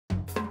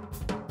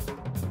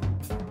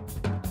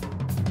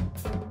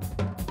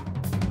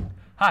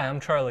Hi,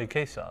 I'm Charlie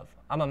Kasov.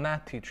 I'm a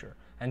math teacher,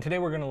 and today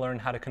we're going to learn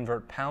how to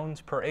convert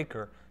pounds per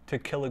acre to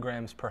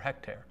kilograms per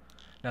hectare.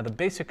 Now the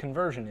basic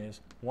conversion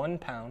is 1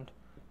 pound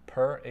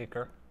per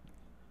acre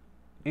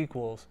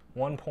equals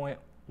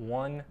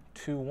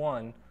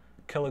 1.121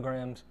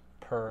 kilograms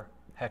per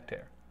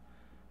hectare.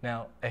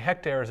 Now a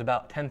hectare is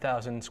about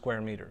 10,000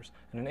 square meters,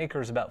 and an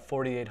acre is about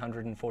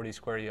 4,840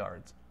 square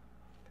yards.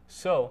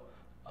 So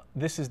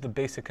this is the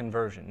basic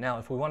conversion. Now,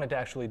 if we wanted to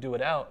actually do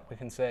it out, we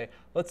can say,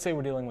 let's say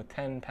we're dealing with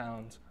 10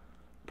 pounds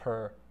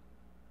per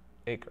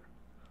acre.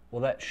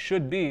 Well, that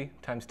should be,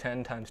 times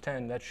 10 times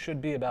 10, that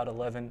should be about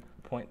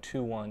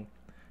 11.21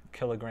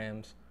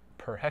 kilograms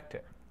per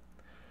hectare.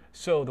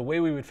 So the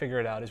way we would figure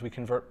it out is we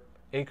convert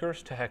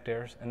acres to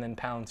hectares and then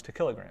pounds to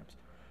kilograms.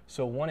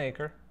 So 1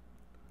 acre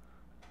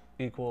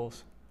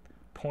equals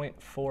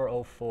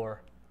 0.404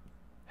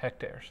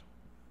 hectares.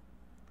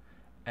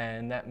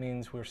 And that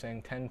means we're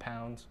saying 10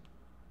 pounds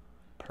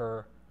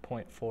per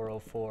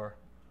 0.404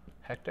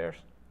 hectares.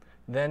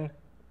 Then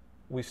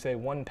we say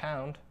 1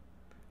 pound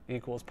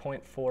equals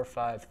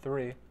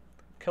 0.453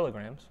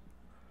 kilograms.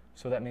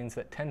 So that means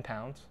that 10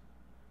 pounds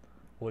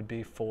would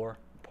be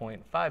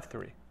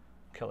 4.53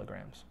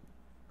 kilograms.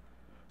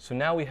 So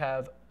now we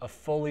have a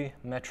fully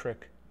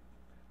metric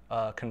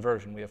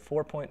conversion. We have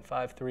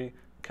 4.53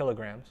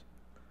 kilograms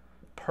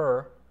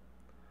per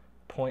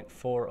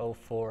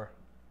 0.404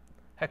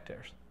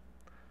 hectares.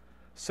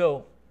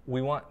 So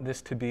we want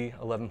this to be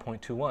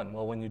 11.21.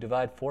 Well, when you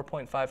divide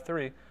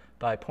 4.53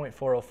 by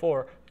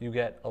 0.404, you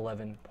get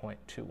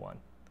 11.21.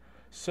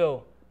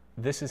 So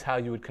this is how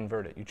you would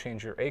convert it. You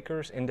change your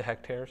acres into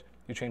hectares,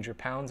 you change your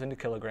pounds into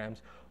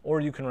kilograms,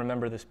 or you can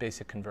remember this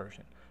basic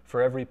conversion.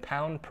 For every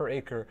pound per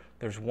acre,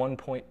 there's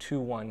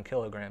 1.21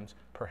 kilograms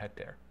per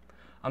hectare.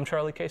 I'm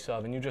Charlie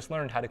Kasov, and you just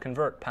learned how to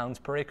convert pounds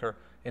per acre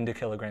into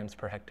kilograms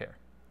per hectare.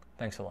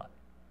 Thanks a lot.